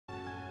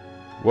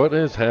What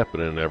is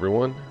happening,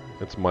 everyone?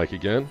 It's Mike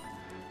again,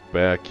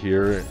 back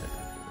here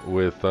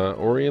with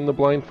Ori and the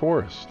Blind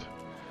Forest.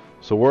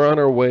 So we're on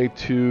our way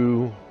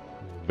to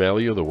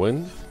Valley of the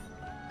Wind,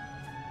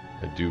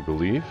 I do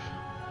believe.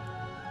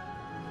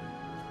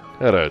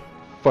 Had to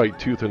fight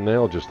tooth and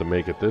nail just to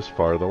make it this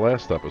far the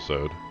last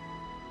episode.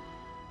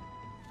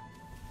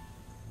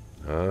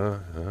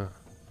 And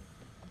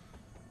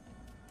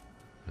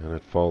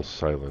it falls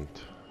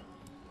silent.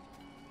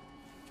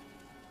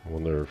 I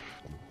wonder if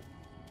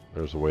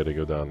there's a way to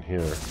go down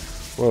here.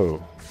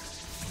 Whoa.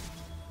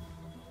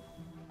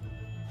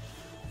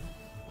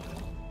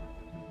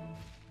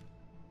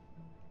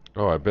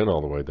 Oh, I've been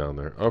all the way down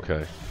there.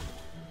 Okay.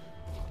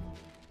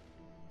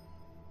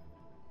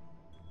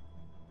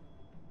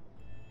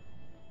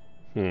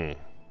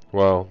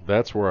 Well,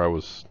 that's where I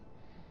was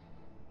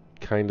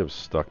kind of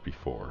stuck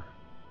before.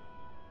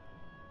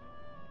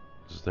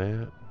 Is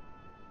that...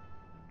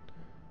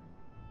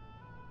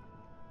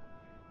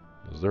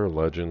 Is there a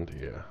legend?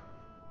 Yeah.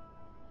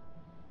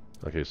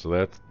 Okay,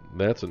 so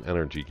that's an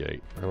energy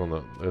gate. I don't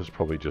know. There's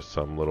probably just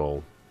some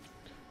little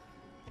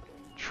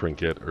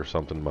trinket or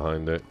something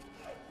behind it.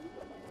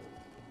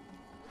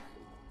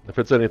 If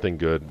it's anything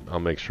good, I'll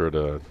make sure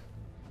to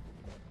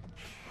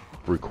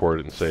record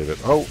it and save it.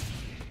 Oh!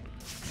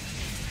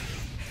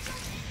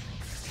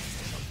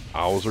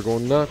 Owls are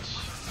going nuts.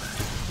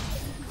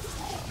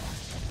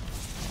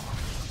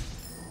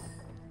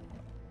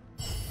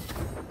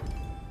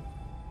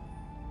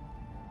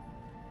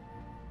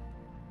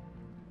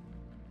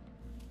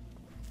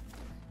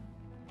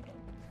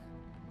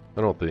 I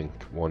don't think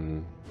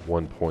one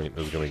point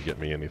is going to get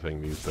me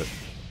anything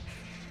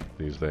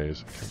these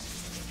days.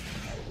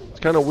 It's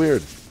kind of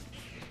weird.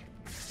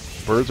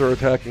 Birds are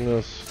attacking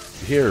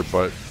us here,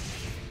 but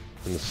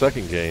in the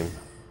second game,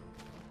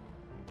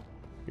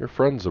 your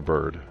friend's a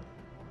bird.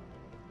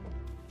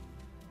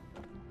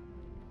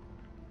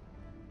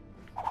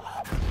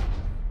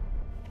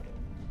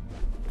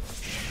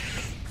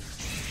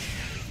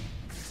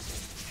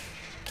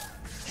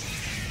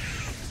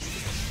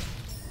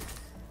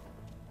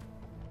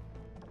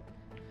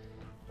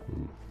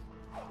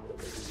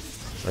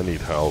 I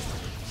need help.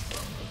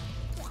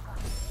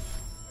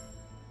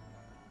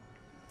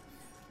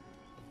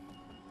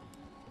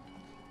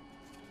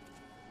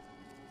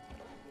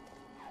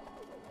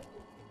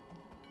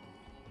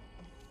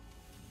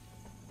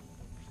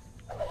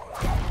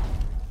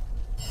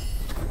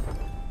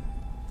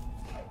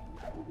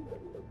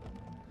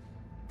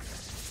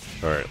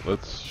 Alright,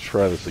 let's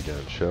try this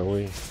again, shall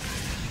we?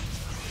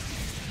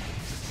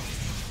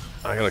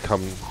 I gotta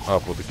come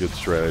up with a good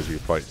strategy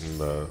fighting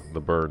the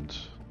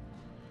birds.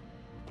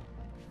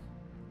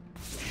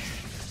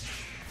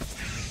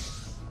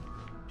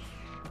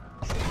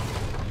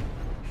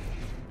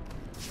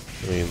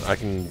 I mean, I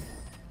can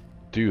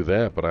do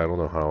that, but I don't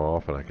know how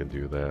often I can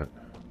do that.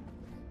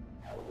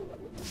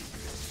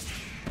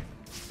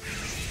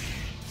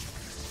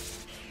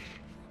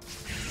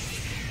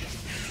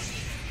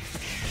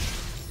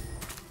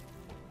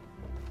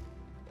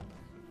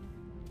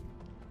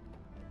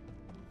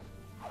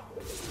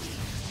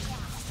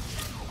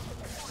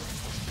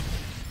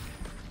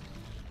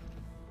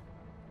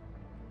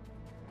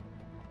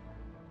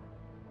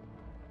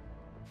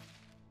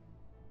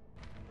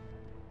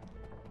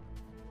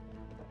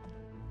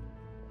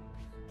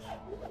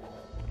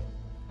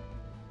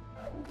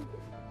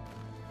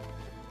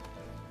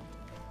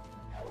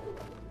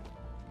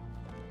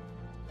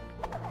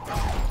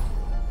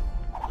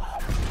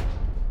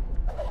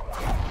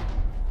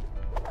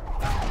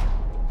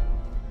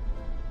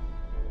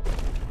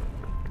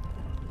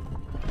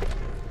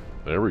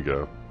 There we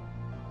go.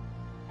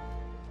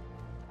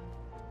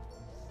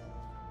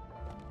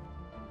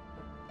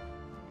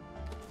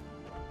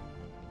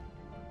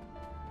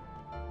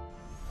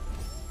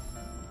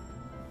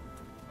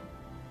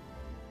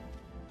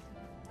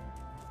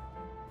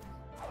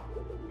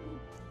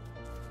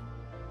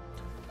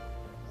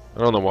 I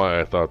don't know why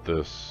I thought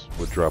this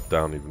would drop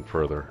down even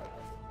further.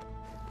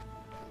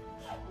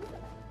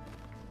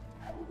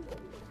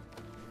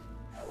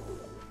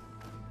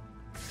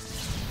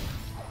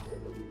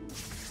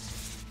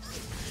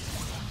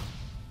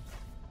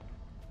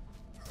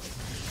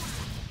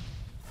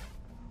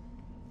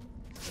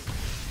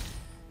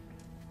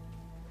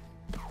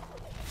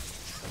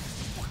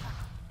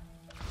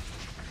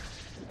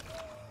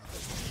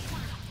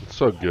 It's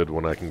so good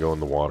when I can go in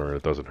the water and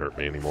it doesn't hurt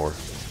me anymore.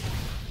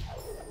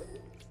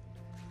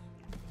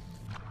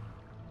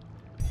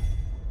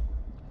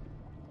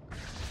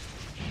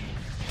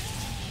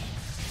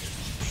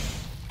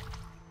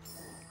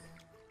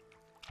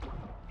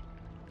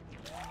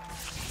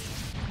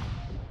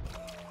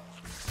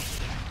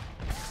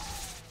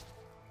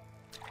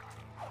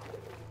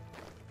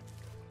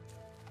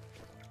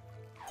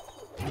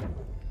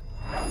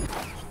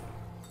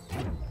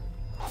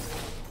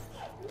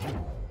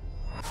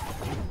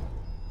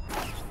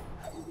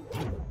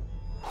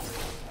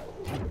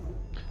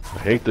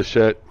 I hate the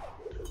shit.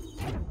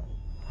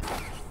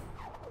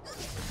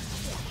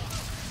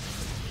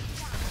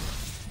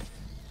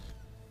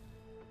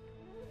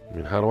 I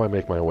mean, how do I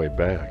make my way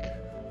back?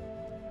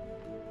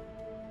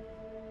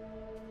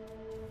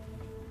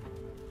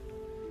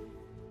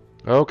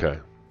 Okay.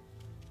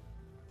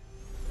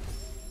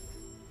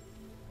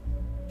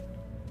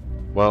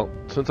 Well,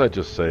 since I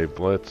just saved,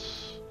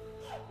 let's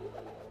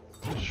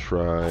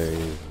try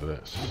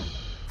this.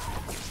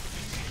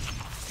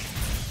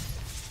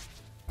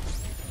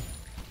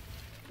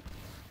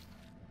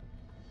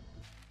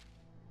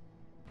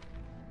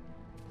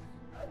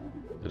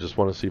 I just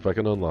want to see if I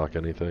can unlock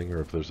anything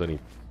or if there's any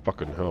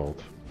fucking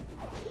health.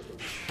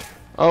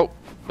 Oh,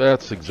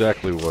 that's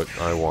exactly what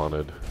I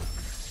wanted.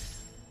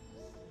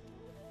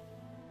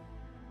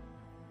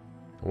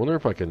 I wonder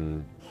if I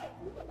can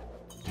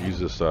use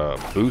this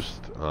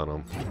boost on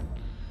them.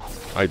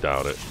 I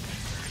doubt it.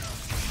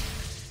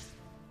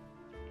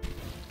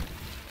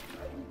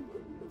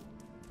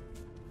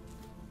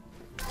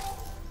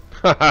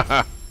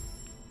 Hahaha.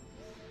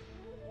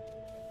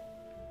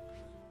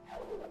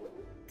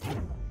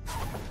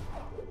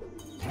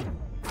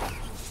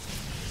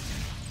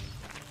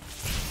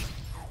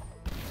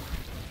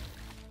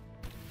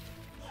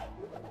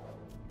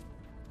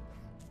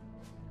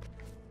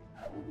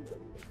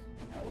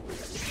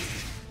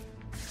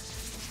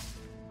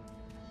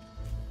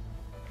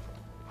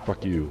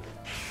 Fuck you.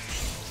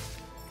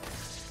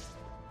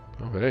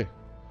 Oh, hey.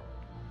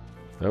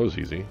 That was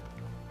easy.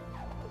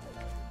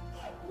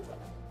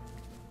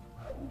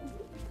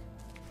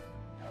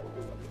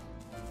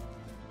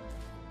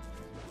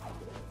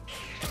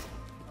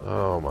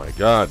 Oh my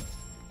god.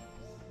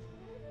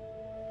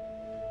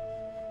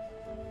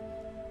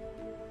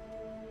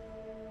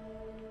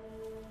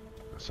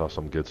 I saw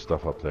some good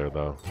stuff up there,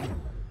 though.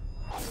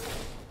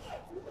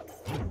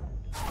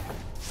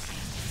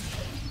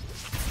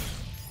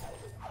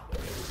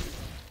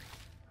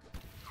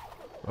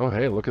 Oh,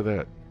 hey, look at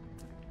that.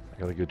 I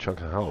got a good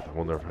chunk of health. I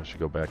wonder if I should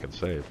go back and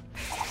save.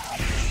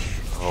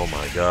 Oh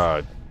my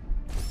god.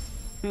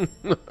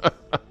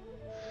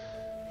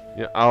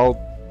 Yeah,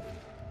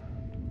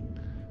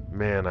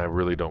 Man, I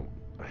really don't...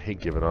 I hate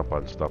giving up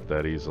on stuff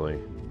that easily.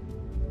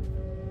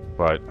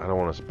 But I don't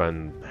want to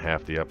spend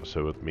half the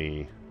episode with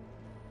me.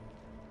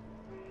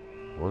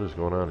 What is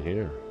going on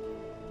here?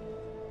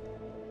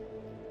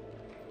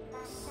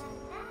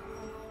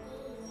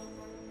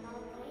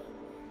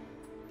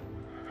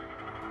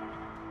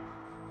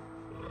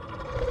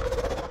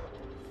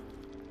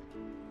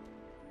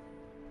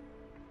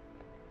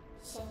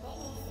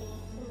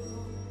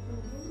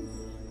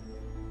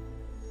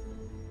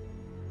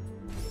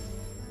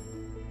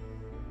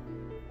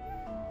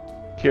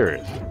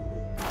 Curious.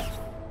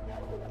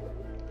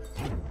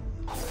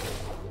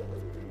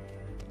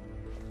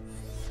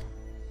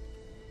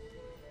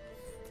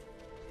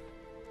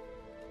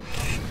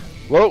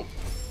 Whoa!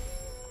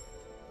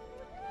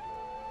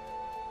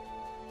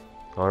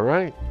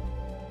 Alright.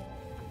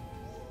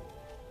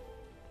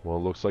 Well,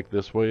 it looks like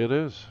this way it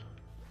is.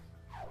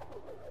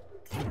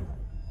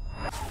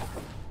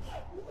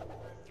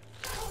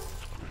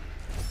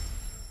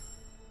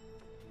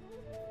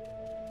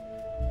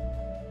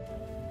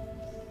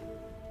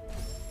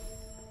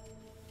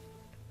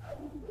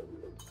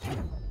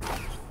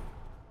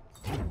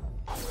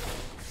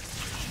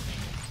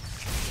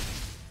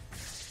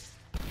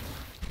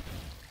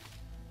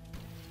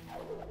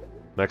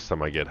 Next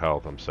time I get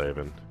health, I'm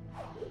saving.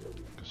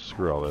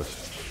 Screw all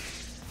this.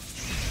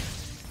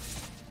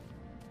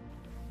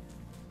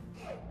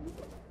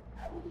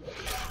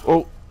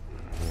 Oh!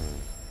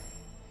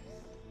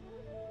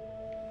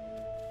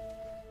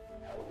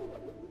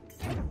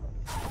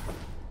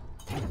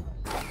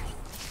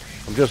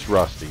 I'm just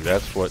rusty.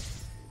 That's what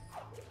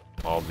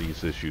all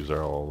these issues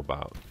are all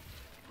about.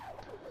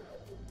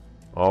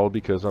 All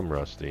because I'm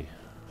rusty.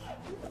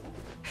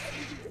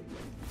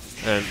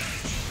 And,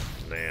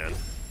 man.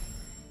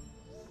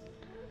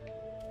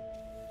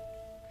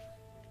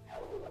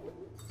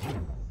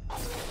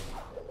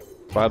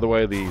 By the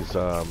way, these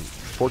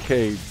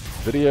 4K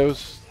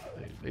videos,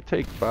 they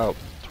take about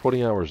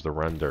 20 hours to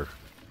render.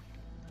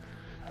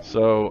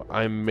 So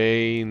I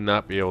may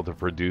not be able to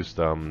produce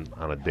them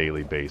on a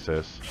daily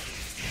basis.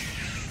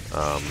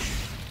 I'm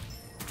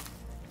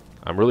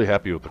really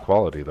happy with the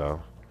quality,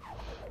 though.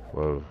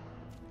 Whoa.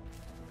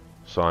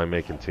 So I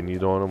may continue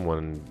doing them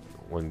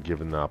when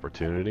given the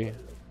opportunity,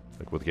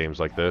 like with games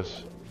like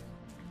this.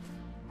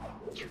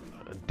 It's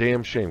a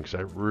damn shame, because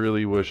I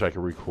really wish I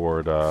could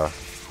record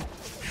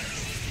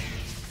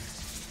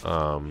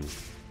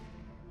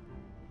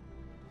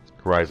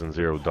Horizon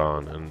Zero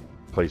Dawn and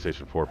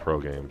PlayStation 4 Pro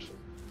games.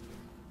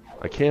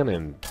 I can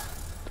in...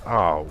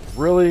 Oh,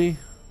 really?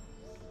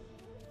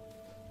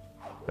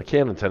 I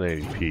can in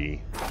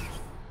 1080p.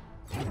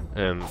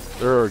 And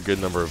there are a good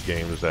number of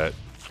games that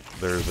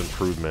there's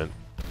improvement.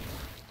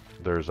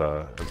 There's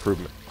a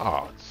improvement...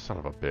 Oh, son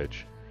of a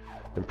bitch.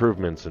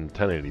 Improvements in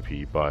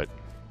 1080p, but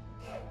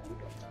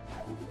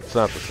it's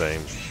not the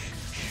same.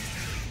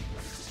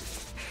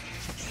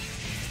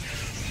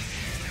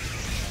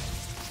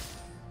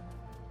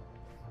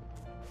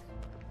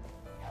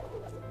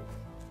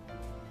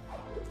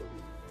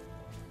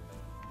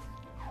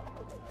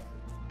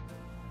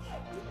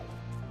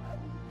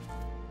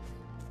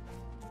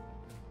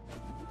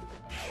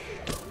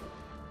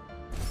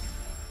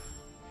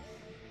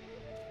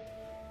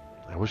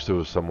 wish there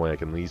was some way I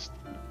can at least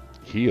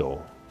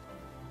heal.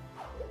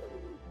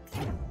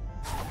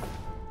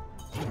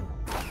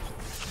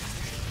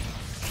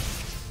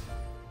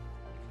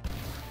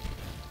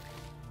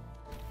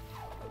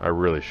 I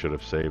really should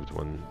have saved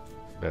when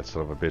that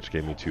son of a bitch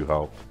gave me 2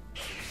 health.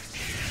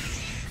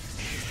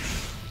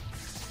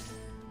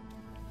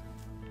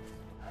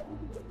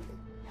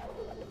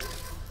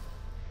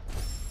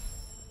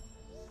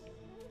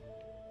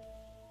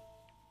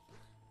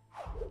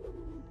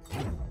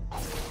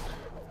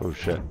 Oh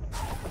shit.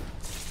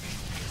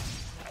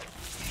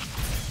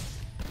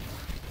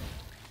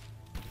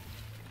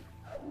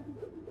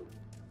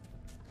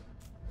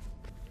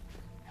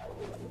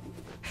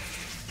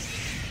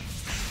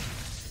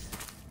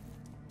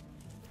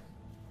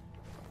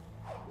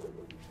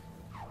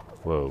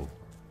 Whoa.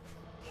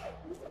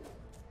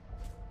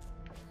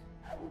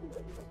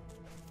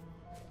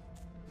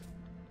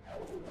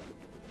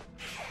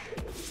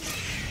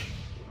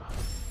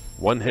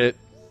 One hit.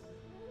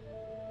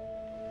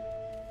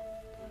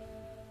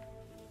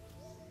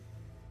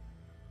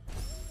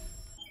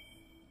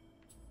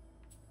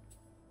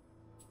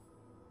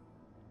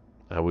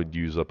 I would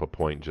use up a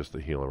point just to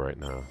heal right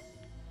now.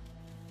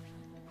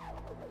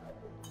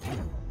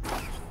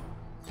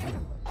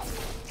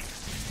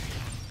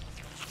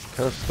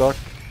 Kind of stuck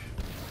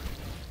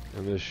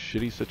in this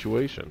shitty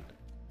situation.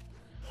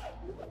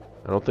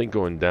 I don't think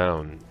going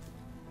down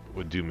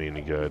would do me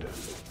any good.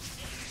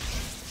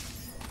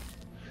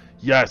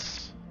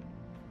 Yes!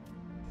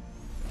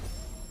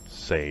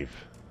 Save.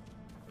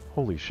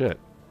 Holy shit.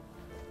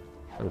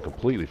 I'm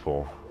completely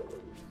full.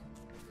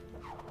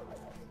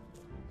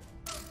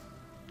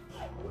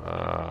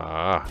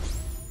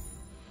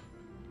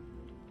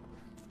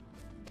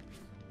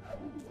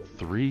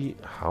 3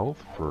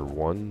 health for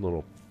one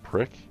little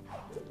prick?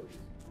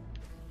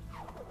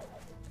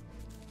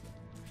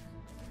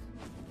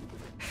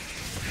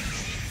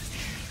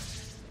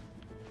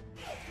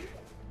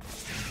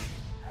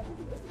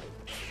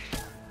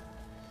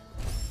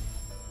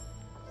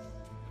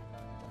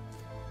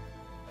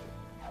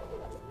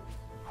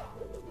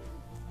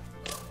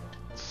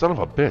 Son of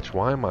a bitch,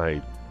 why am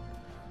I...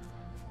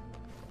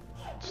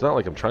 It's not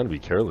like I'm trying to be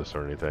careless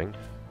or anything.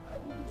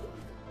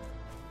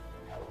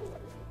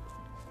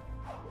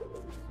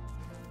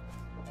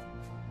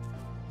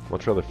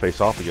 Much rather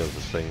face off against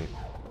this thing.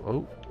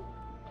 Oh.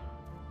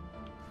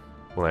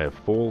 When I have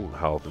full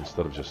health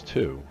instead of just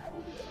 2.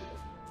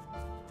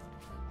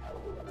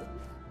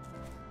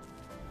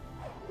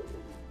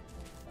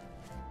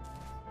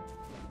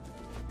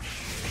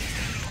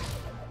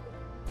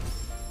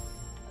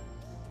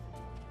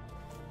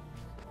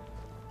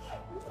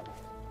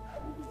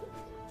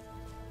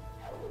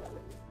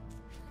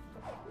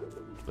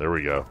 There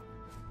we go.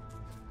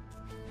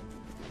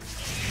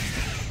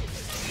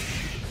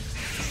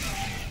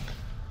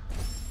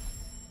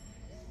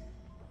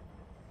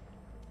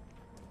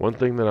 One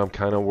thing that I'm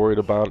kind of worried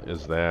about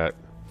is that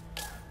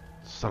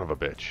son of a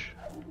bitch.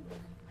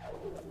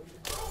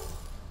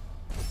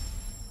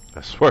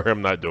 I swear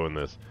I'm not doing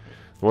this.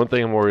 One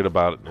thing I'm worried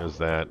about is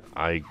that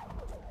I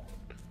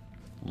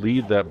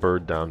lead that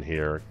bird down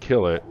here,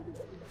 kill it,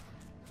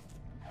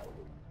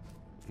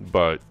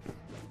 but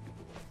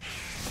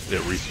it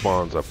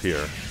respawns up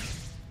here.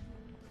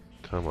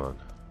 Come on.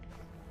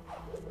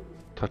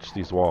 Touch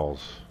these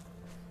walls.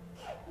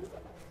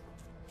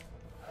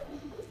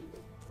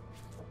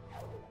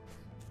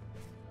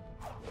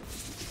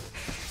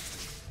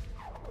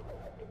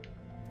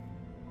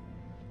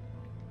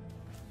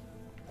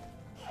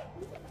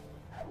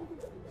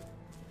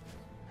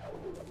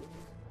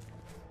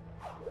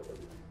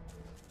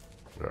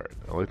 Alright,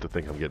 I like to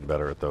think I'm getting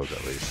better at those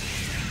at least.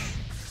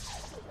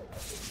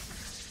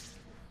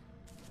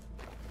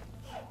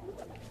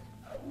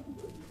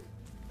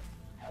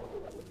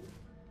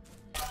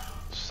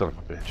 Son of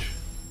a bitch.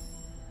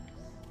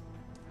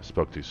 I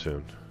spoke too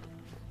soon.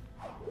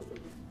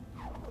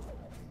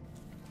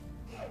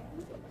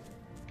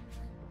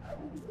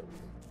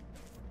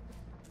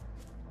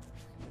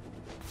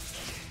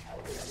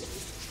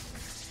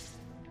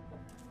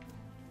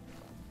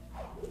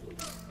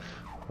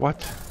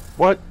 What?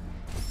 What?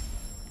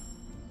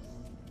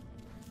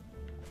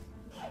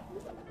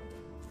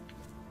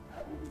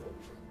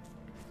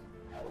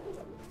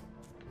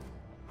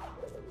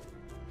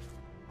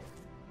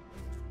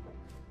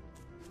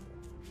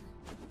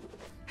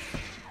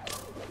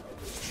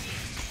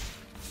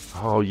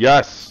 Oh,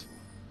 yes!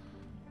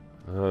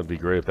 It'd be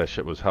great if that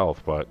shit was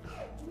health, but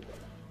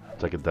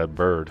it's like a dead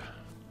bird.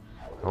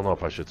 I don't know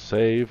if I should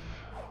save.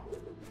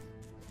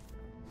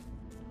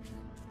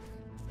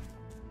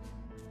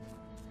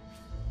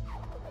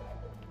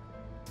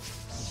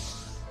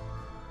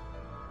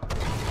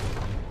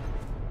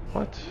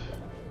 What?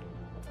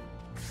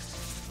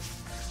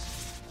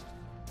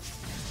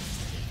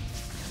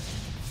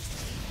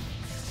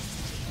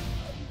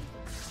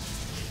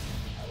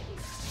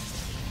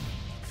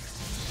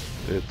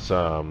 It's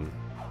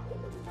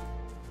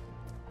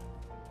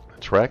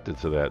attracted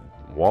to that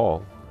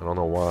wall. I don't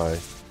know why.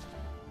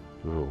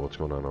 Ooh, what's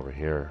going on over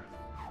here?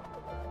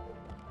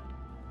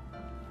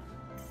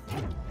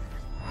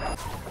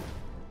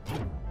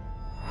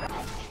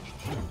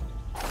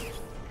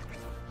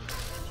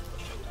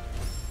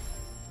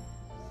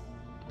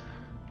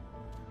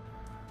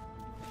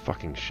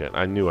 Fucking shit.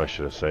 I knew I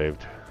should have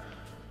saved.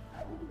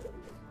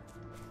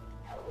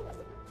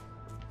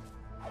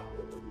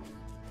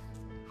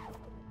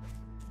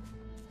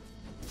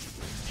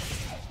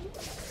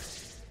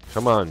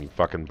 Come on, you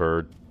fucking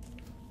bird.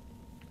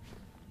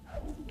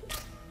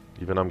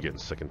 Even I'm getting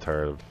sick and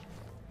tired of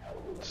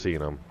seeing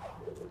them.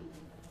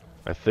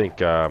 I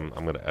think I'm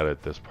going to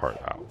edit this part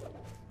out.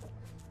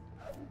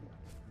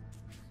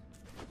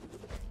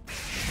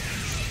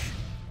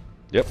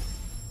 Yep.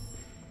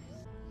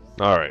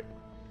 Alright.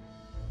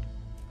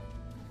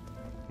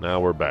 Now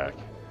we're back.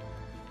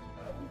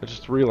 I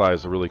just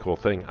realized a really cool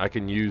thing. I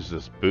can use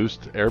this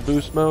boost, air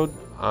boost mode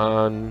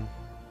on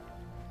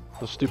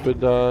the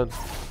stupid, oh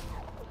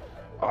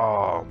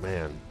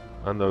man,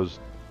 on those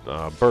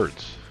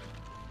birds.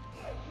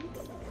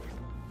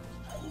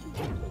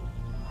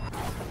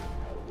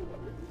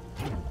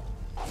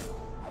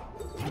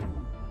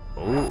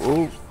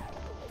 Oh,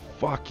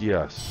 fuck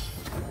yes.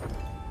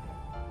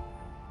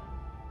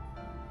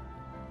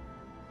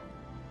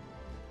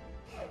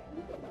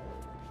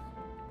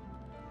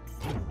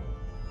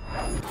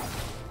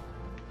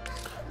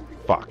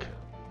 Fuck.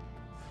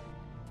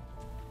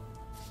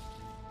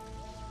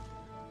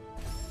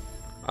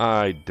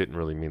 I didn't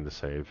really mean to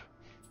save.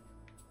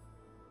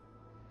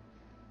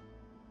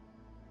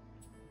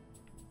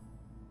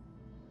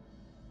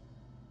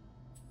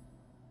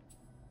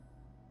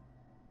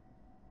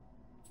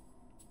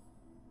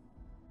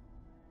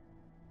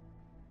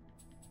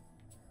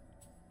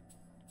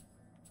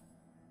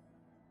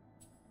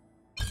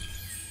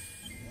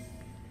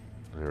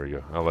 There we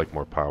go. I like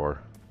more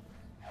power.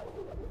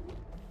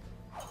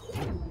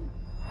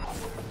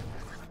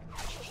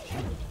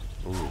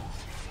 Ooh.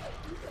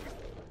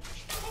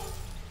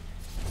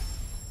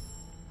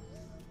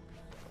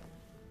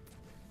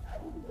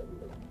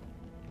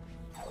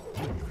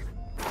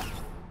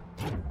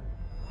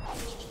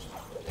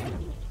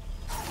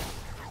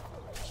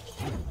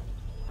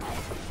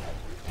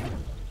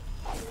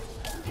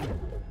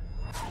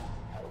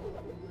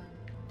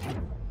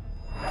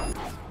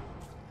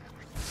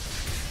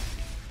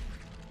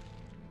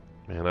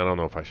 Man, I don't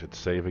know if I should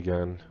save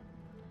again.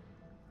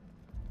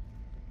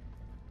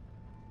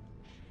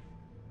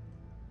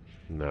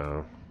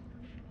 No.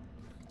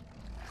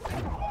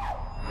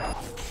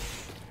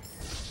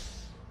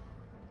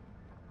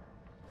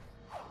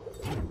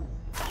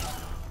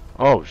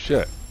 Oh,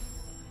 shit.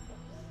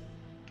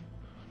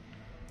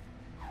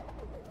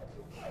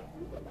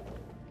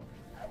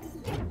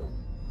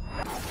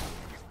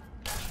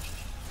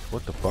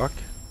 What the fuck?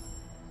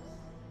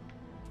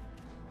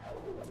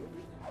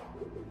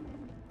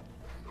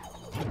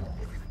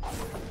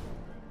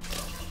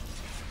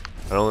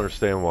 I don't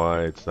understand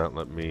why it's not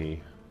letting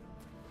me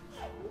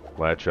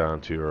latch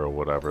onto or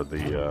whatever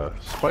the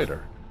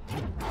spider.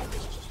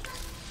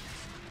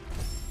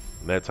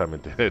 And that time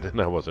it did,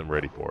 and I wasn't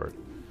ready for it.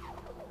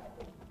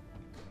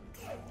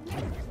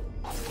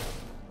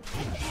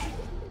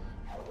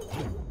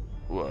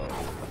 Whoa,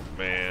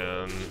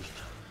 man.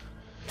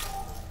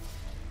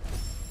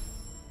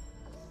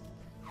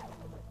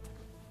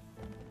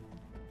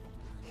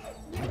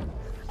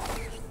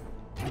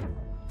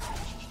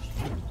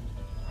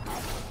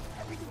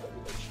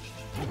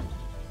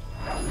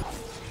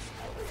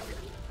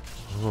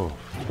 Oh,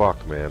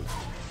 fuck, man.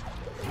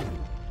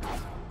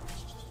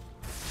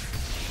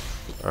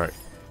 Alright,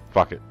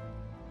 fuck it.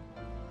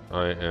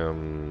 I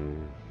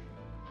am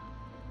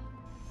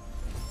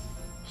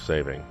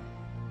saving.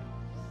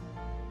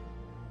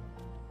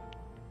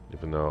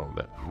 Even though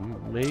that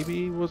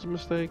maybe was a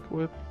mistake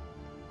with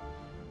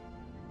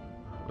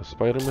a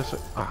spider missing.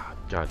 Ah,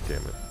 god damn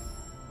it.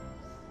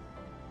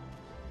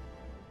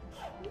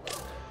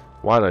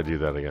 Why did I do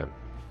that again?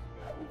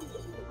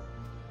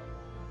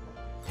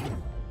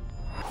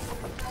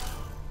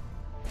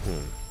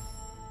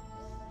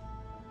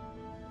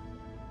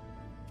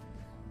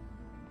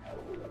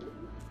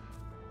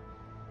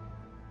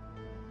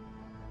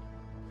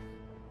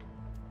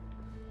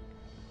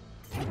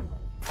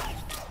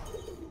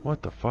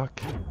 What the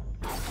fuck?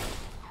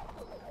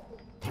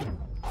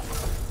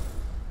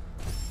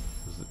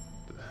 Is it...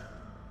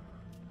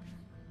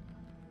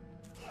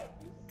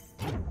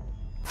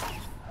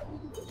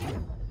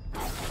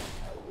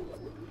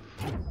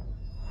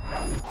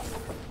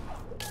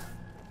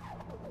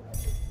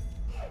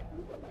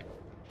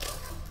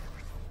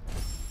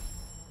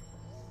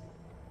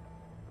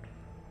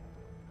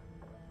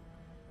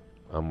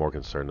 I'm more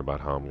concerned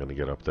about how I'm going to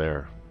get up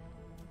there.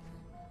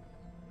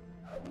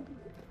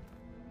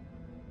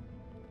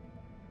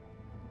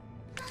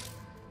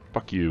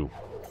 Fuck you.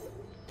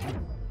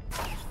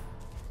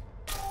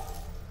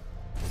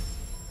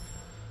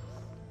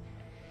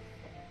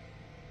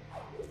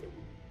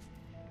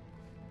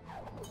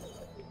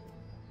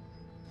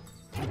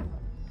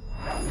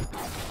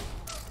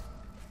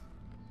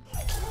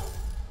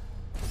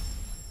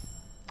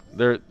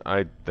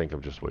 I think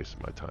I'm just wasting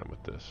my time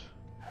with this.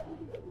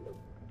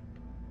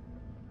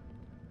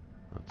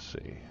 Let's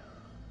see.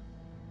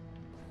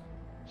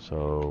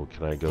 So,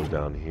 can I go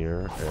down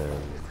here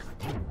and...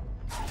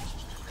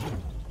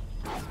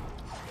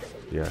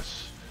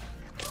 Yes.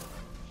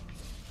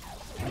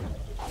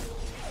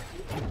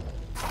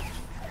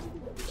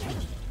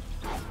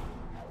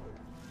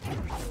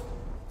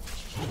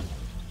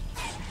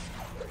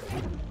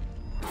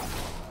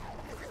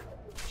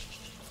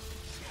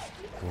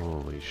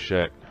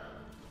 shit.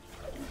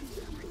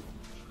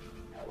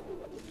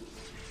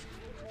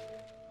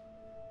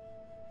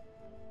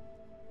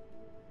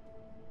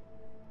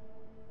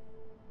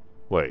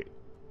 Wait.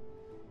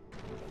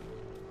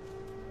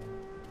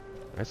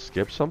 I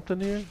skipped something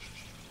here?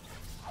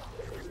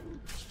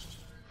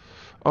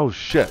 Oh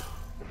shit.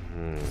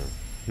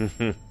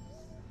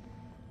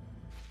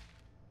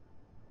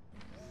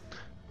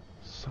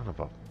 Son of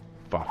a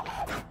fuck.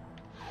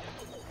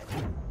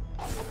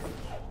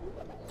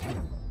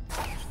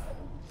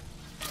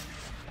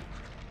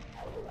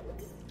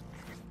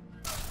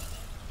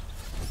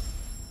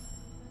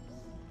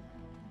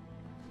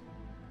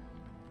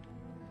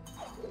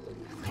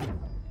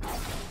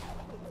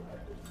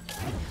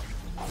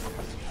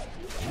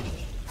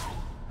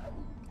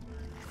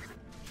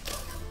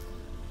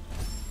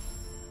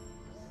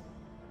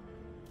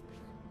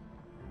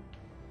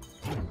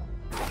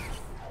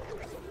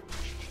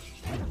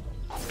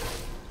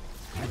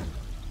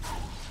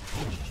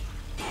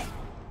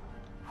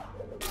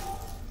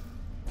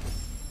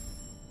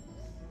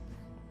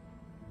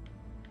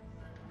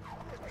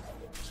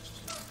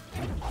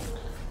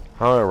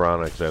 How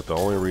ironic that the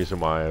only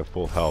reason why I have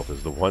full health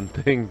is the one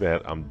thing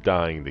that I'm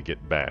dying to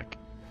get back.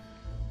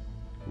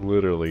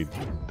 Literally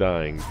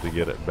dying to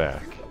get it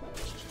back.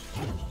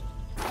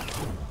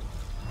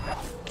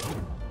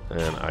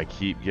 And I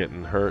keep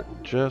getting hurt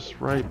just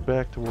right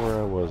back to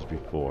where I was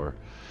before.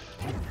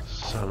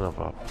 Son of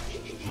a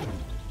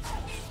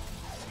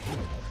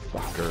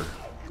fucker.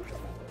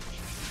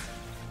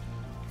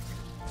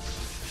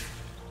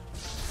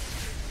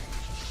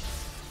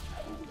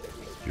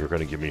 You're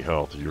gonna give me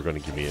health, you're gonna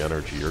give me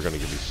energy, you're gonna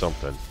give me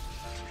something.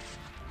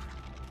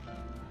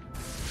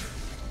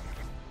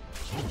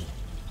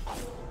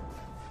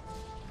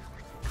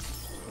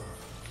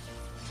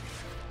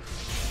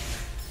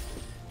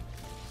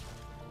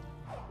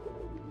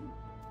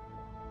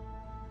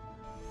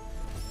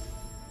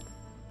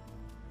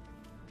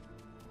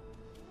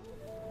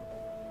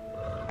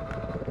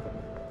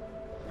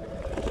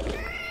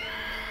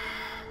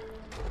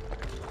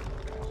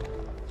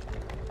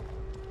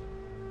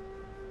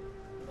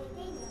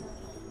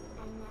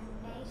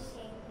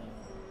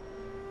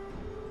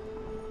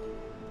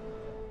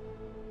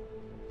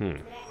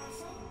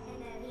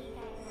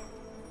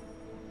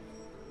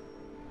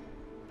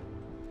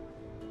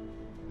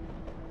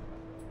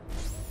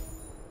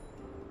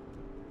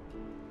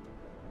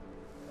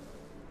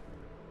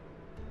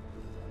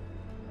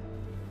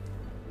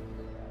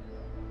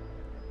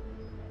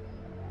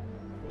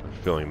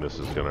 Feeling this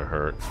is gonna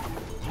hurt.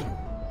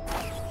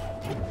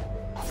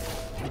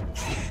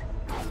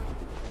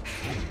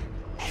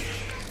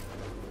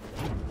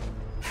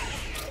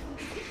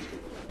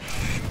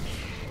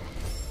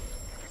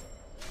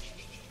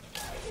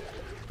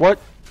 What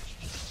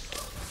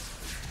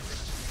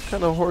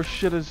kind of horse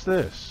shit is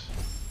this?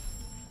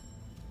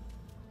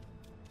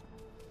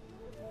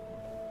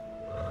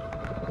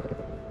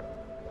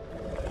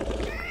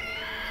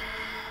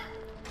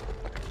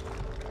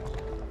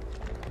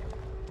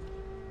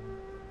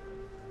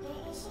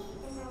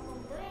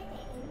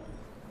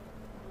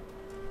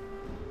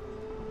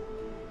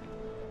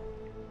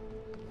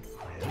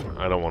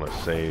 I don't want to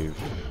save.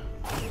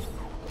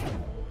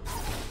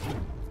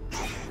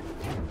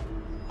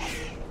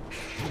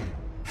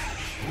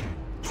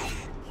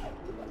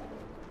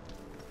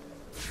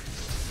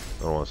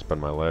 I don't want to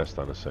spend my last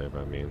on a save,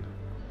 I mean.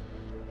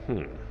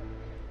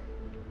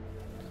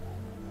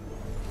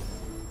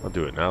 I'll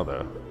do it now,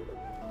 though.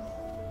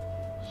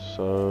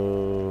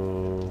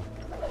 So...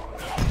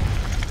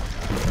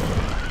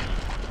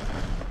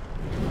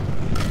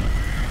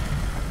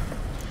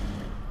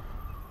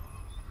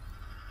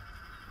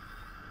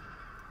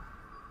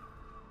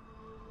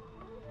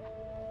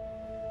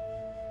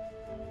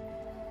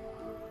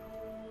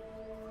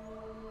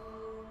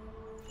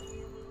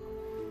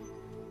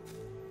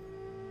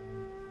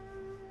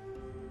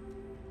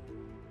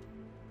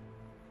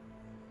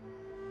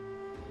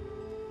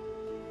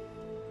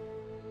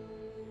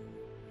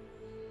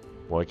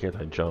 Why can't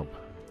I jump?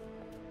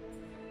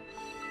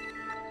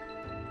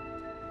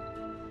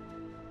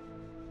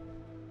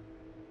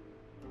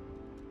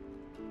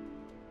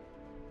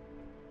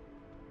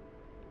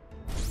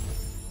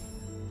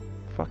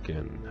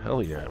 Fucking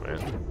hell yeah,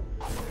 man.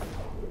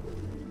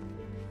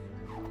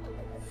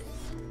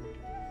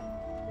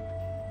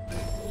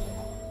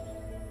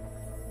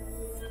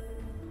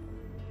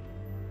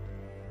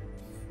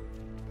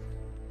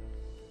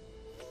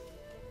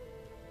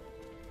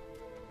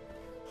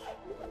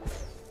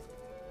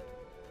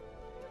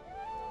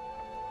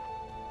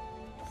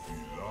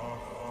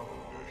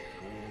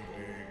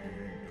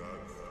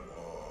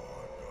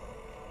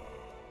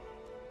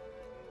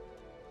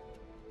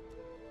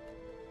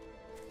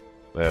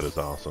 That is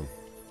awesome.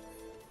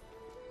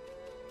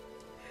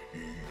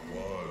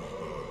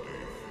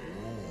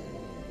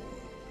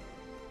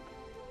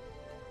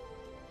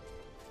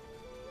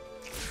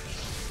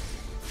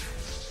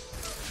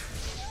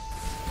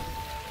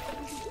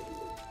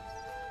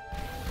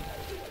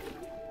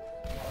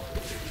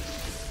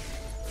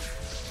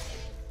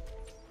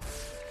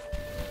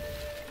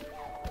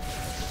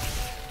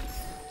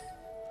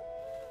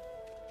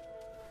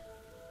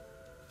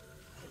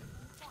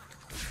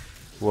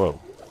 Whoa.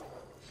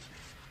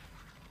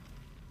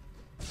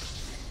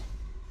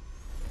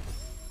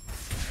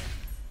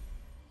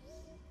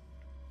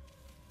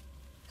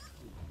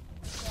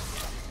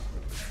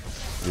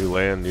 New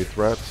land, new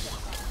threats.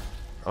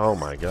 Oh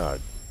my god.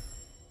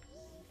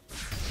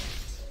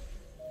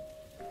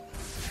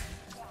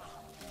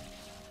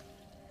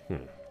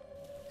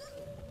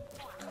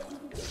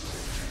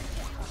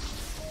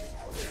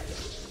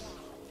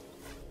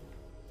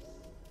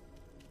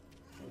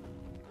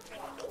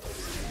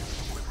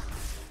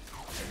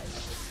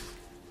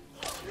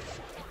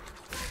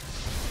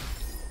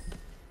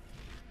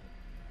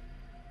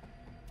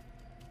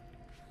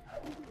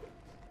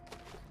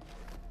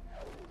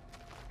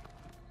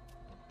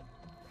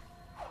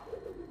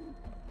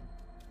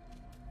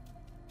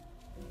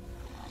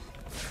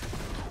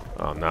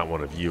 Oh, not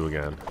one of you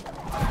again.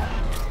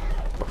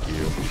 Fuck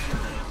you.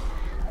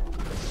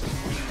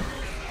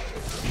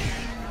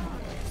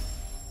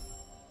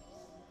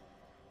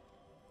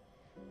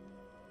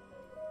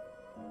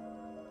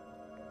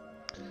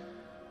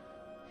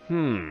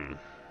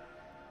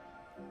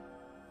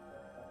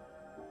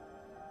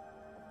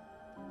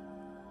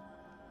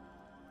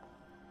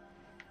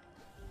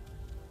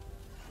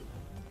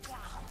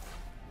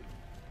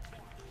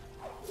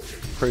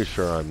 Pretty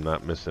sure I'm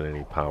not missing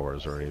any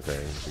powers or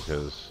anything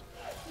because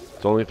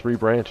it's only 3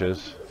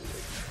 branches.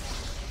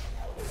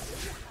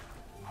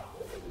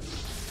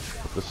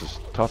 This is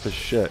tough as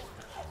shit.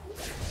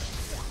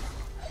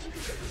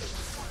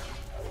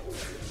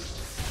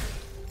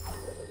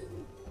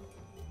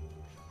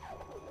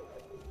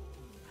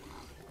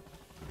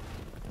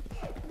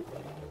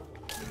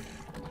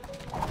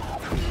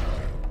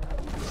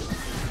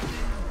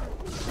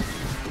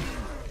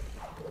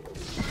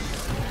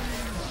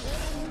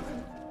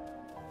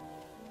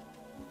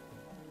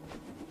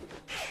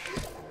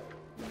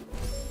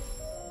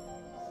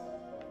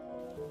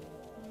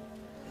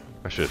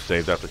 I should have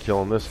saved after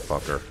killing this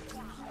fucker.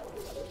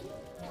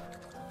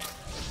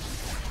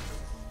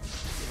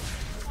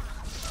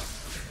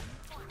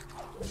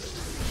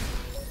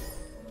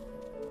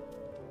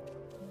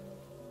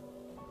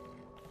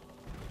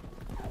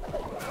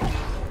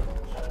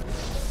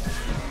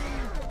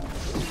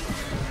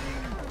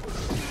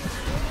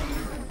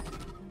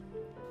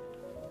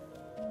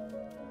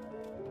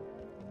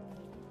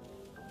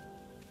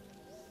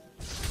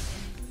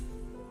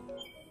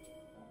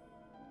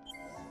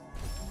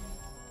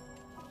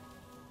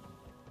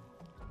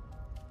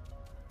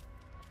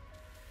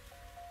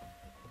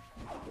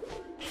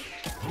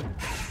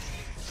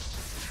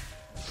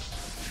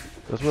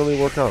 Doesn't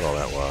really work out all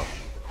that well.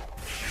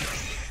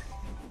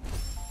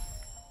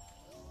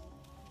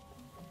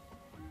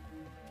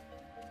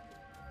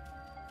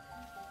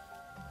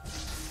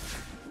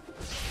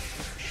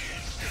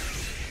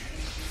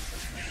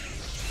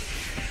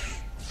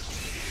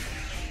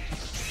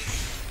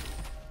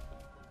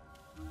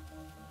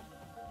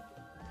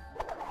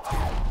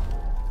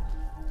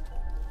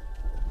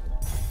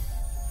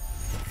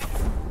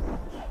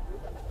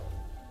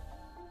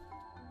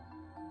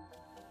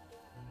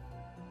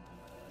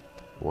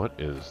 What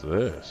is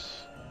this?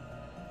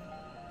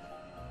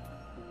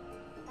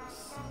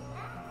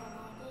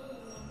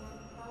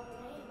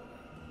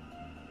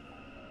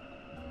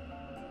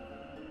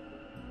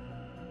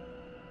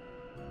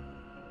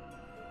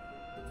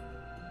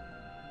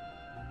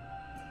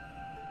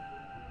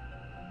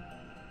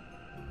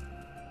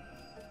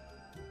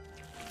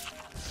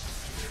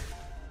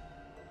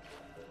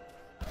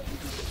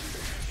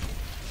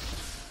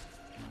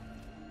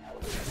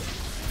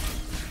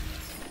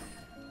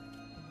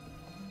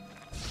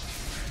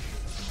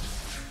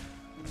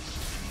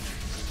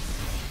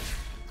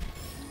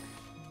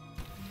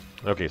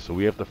 Okay, so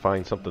we have to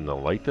find something to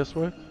light this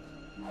with?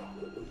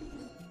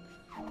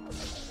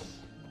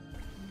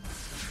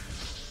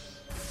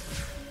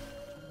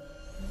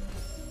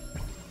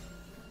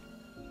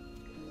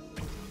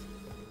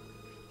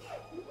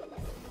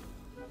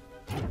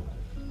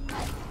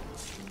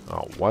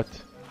 Oh, what?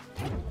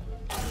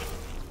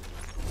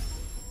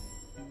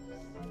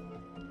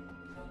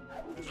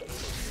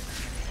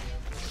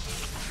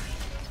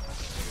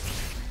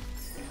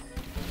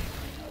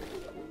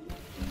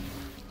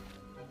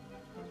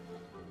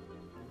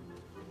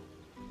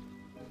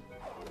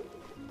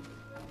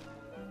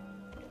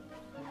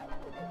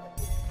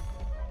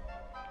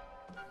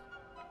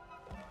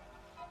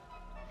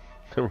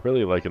 I'm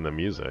really liking the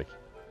music.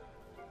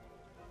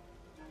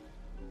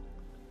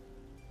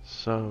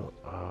 So,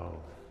 oh.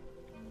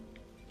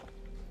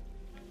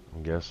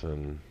 I'm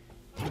guessing.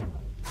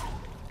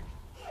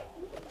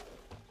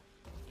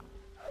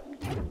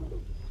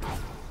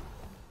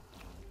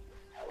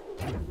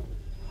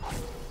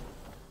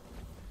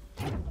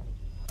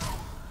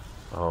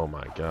 Oh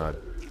my god.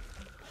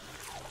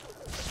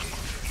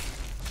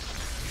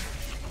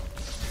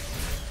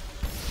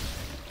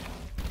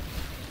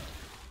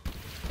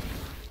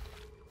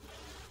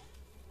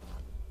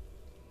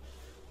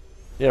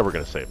 Yeah, we're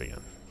gonna save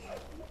again.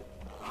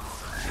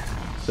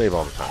 Save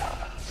all the time.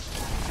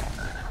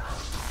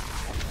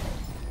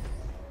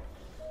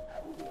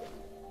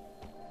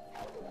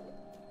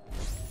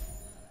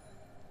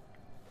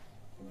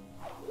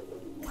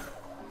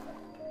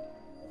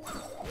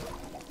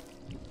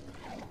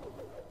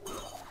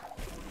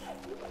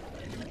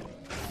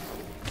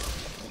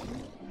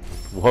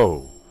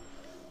 Whoa.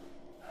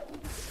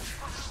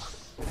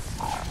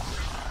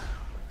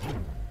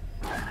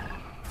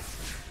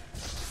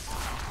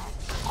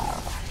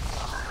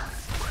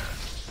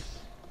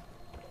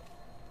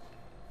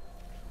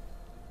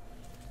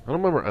 I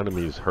don't remember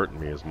enemies hurting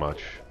me as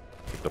much.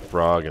 Like the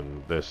frog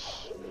and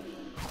this,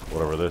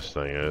 whatever this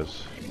thing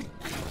is.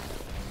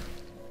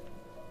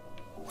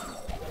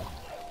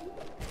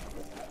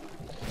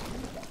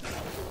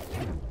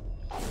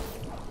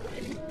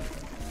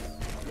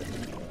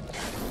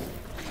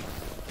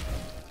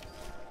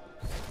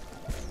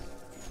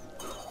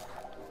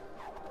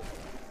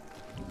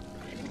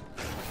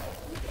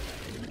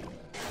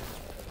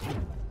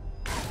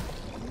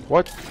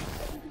 What?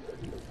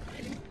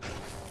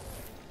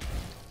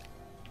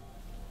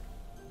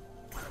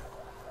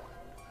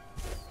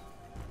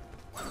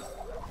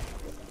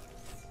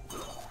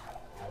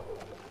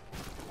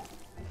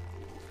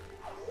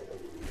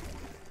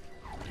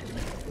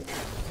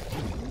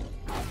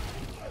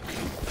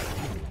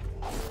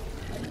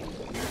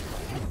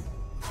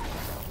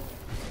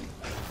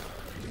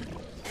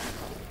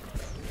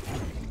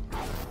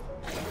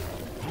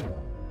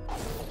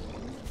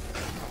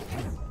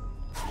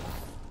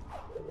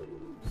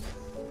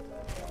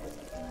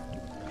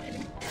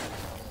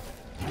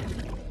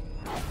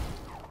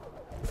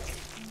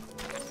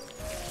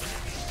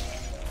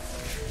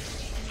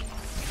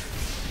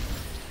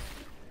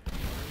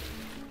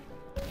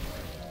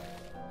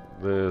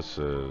 This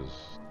is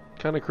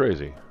kind of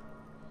crazy.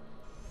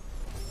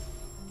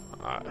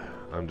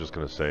 I'm just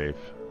gonna save.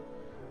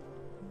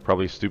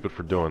 Probably stupid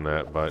for doing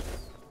that, but...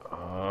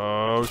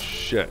 Oh,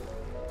 shit.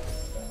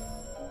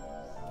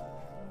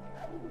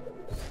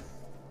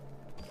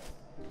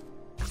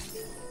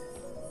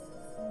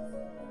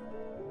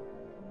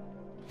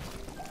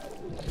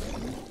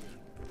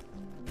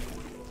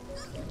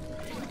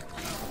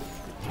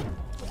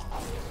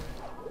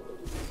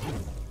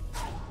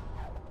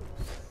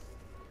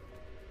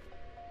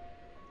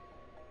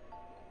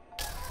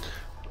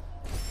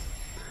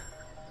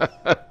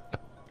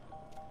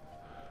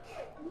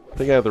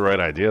 I think I have the right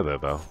idea there,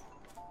 though.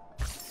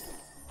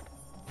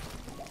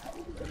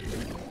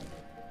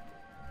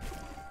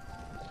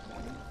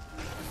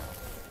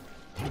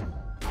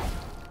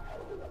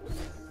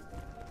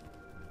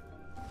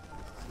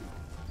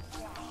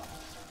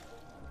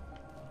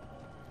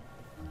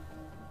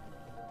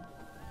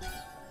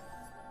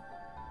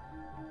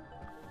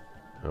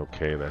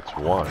 Okay, that's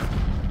one.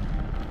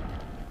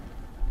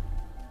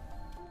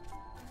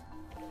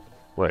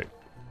 Wait.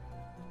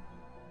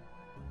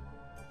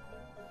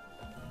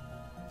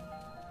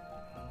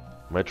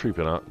 Am I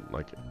tripping out?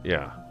 Like,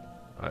 yeah.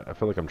 I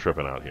feel like I'm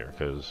tripping out here,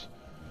 because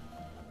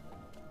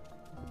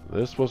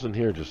this wasn't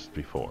here just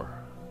before.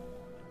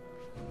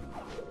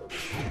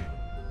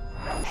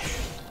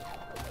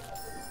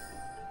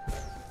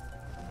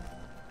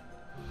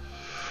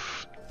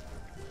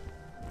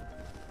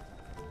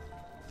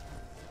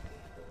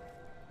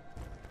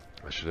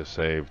 I should have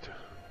saved.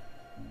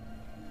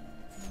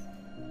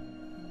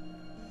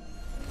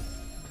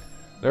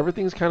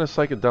 Everything's kind of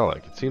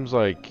psychedelic. It seems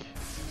like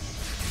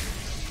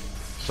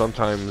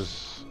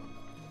sometimes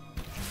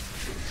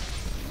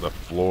the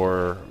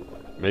floor,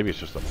 maybe it's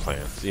just the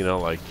plants, you know,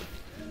 like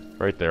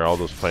right there, all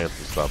those plants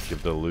and stuff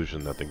give the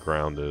illusion that the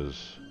ground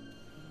is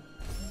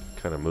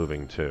kind of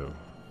moving too.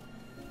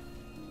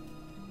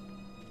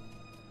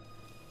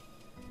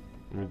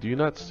 I mean, do you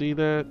not see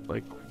that?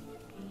 Like,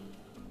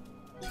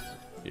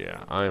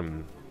 yeah,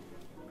 I'm...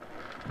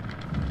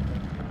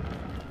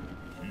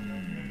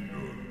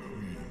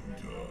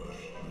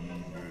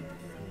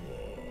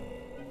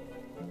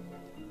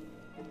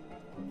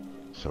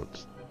 So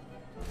it's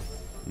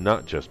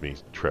not just me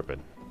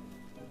tripping.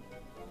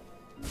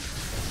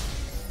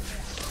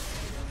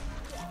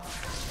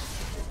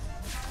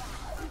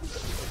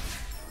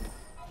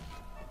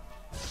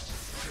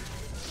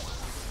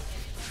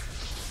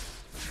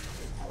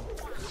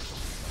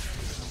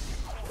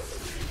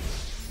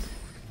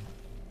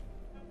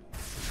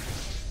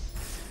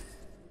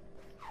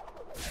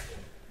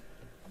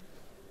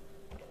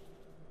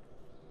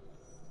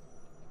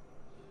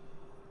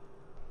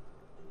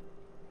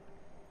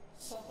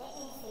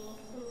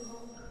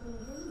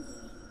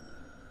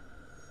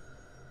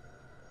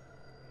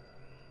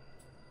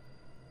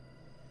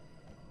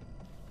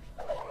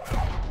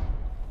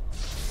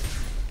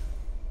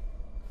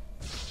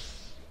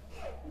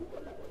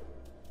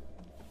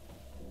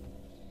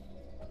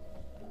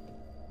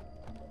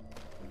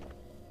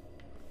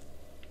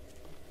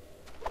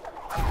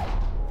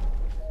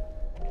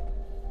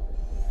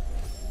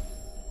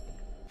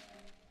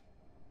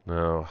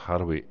 Now, how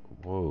do we...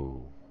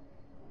 Whoa.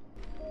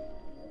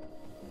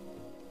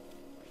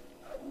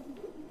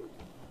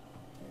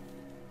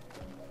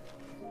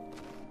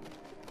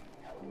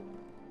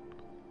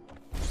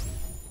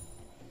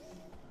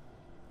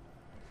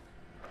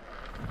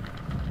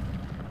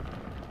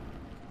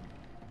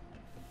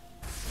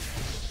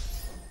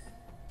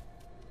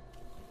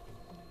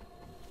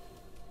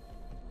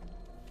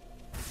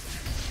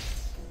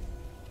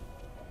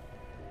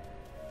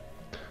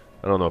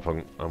 I don't know if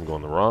I'm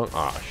going the wrong.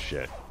 Ah,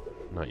 shit.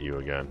 Not you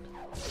again.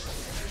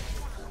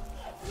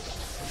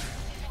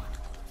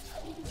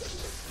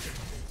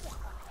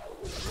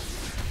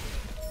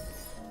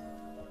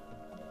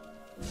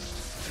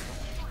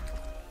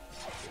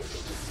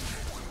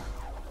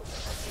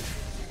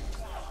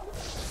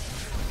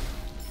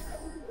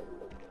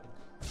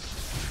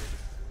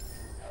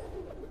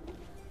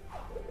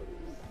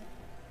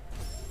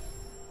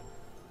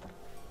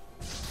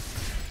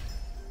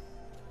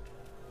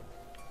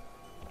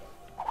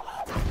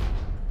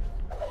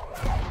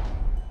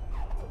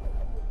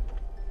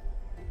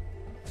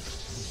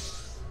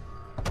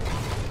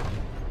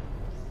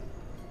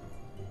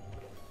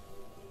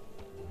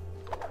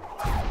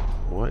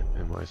 What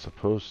am I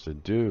supposed to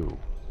do?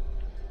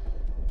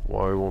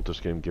 Why won't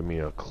this game give me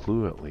a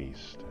clue at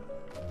least?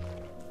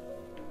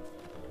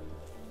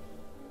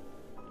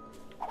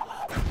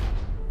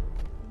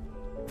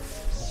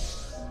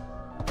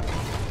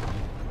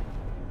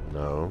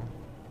 No.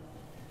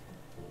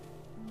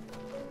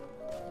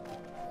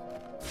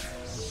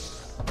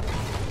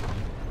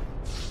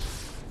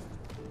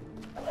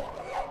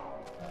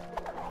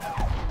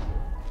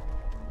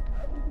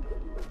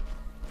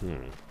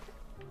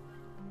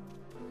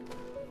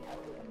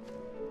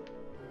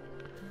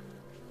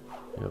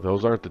 Yeah,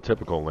 those aren't the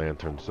typical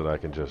lanterns that I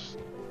can just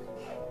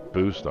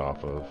boost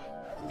off of.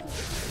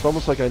 It's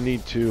almost like I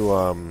need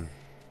to,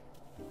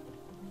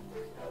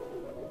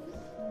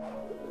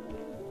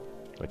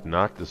 like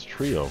knock this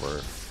tree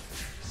over.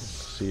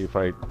 See if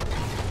I...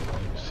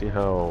 See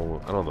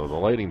how... I don't know, the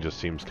lighting just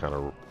seems kind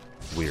of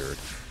weird.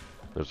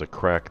 There's a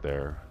crack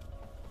there.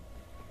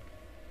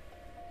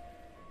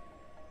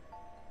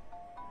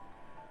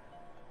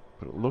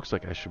 But it looks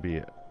like I should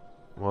be...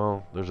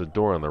 Well, there's a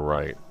door on the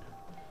right.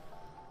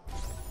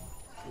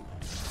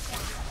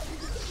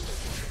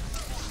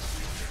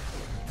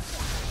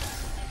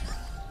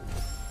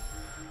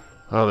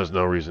 Oh, there's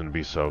no reason to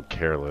be so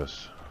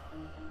careless.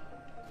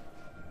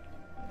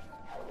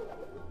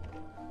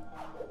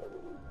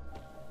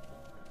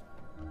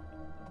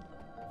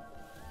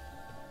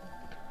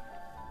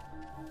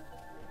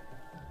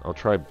 I'll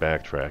try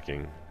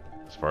backtracking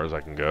as far as I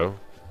can go.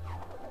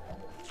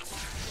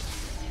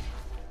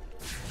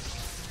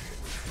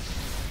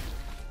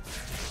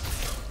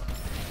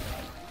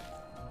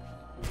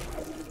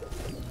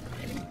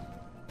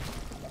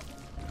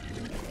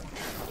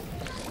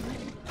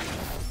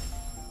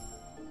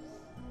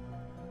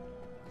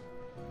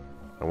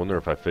 I wonder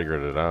if I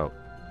figured it out.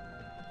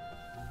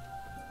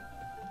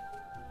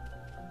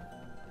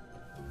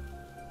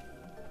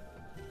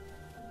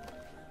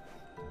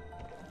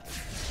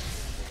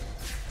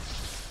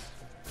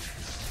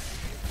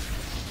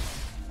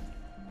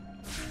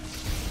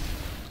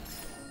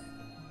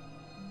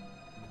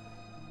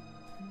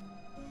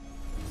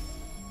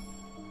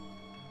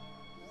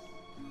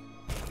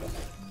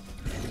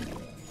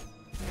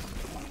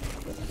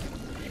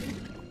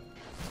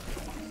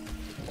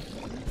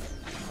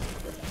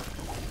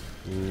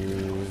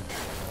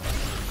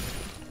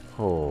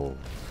 Oh.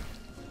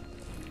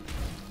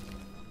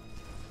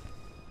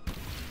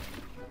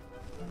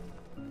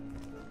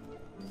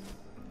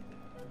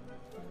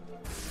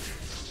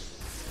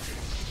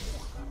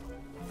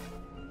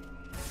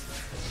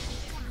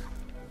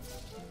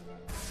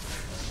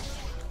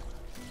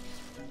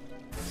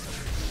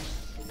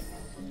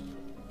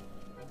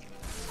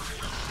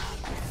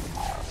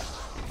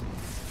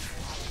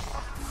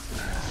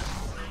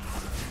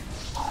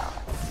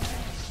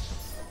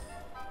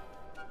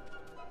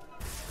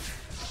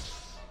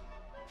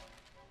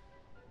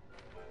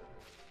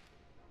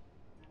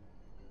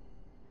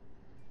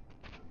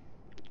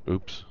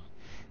 Oops.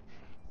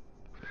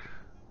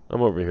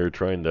 I'm over here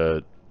trying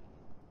to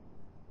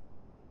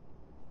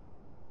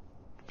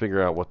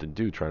figure out what to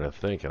do, trying to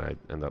think, and I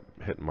end up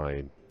hitting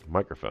my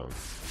microphone.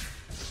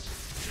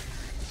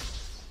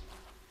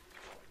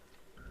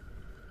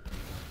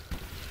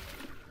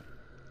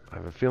 I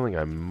have a feeling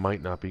I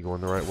might not be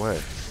going the right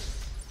way.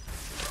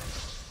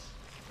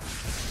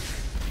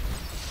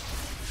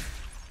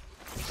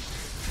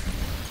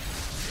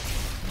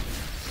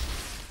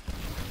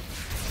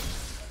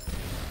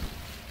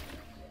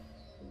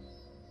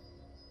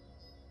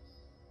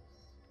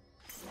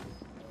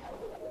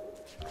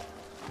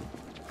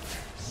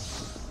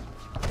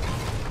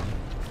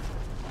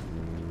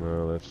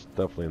 No, that's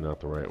definitely not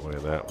the right way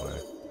that way.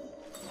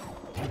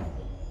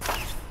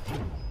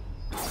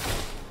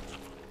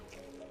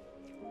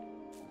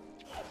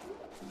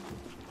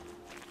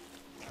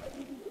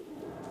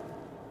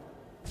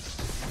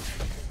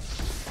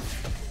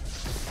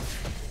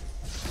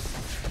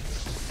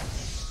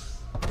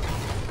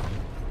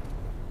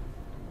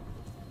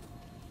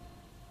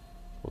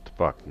 What the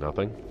fuck?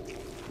 Nothing?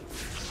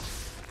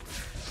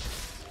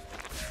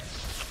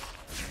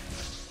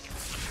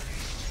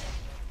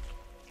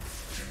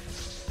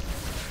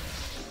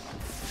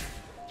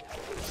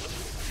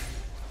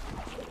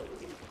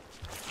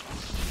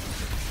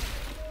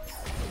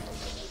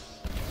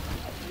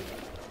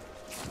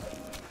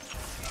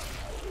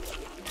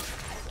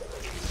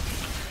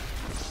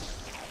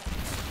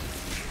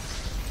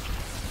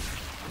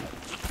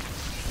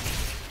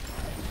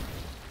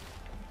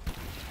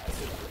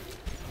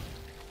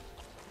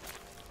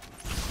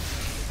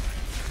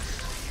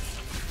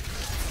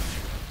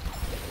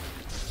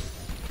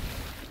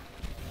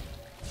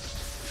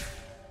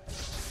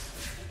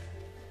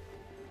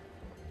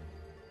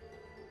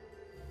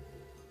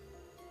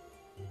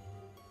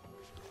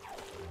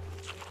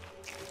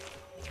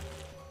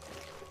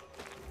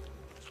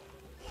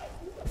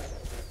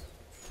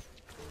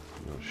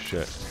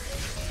 shit.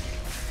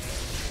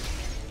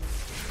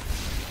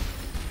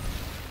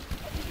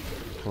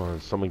 Come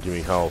on, someone give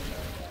me help.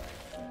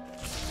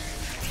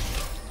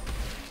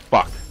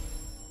 Fuck.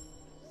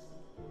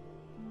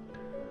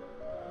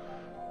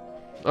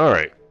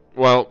 Alright,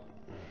 well,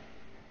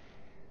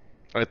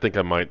 I think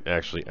I might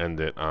actually end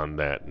it on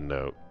that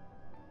note.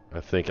 I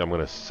think I'm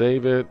going to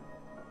save it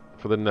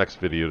for the next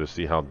video to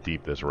see how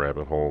deep this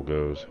rabbit hole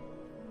goes.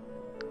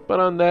 But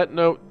on that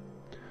note,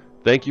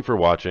 thank you for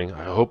watching.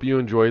 I hope you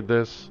enjoyed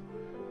this.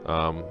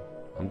 I'm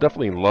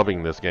definitely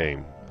loving this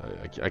game.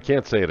 I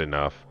can't say it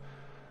enough.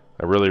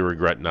 I really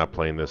regret not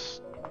playing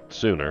this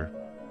sooner.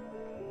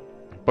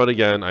 But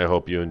again, I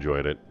hope you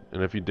enjoyed it.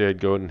 And if you did,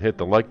 go ahead and hit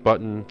the like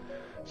button,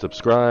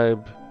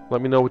 subscribe,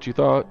 let me know what you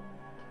thought.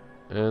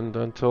 And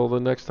until the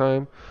next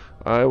time,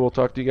 I will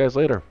talk to you guys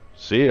later.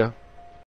 See ya.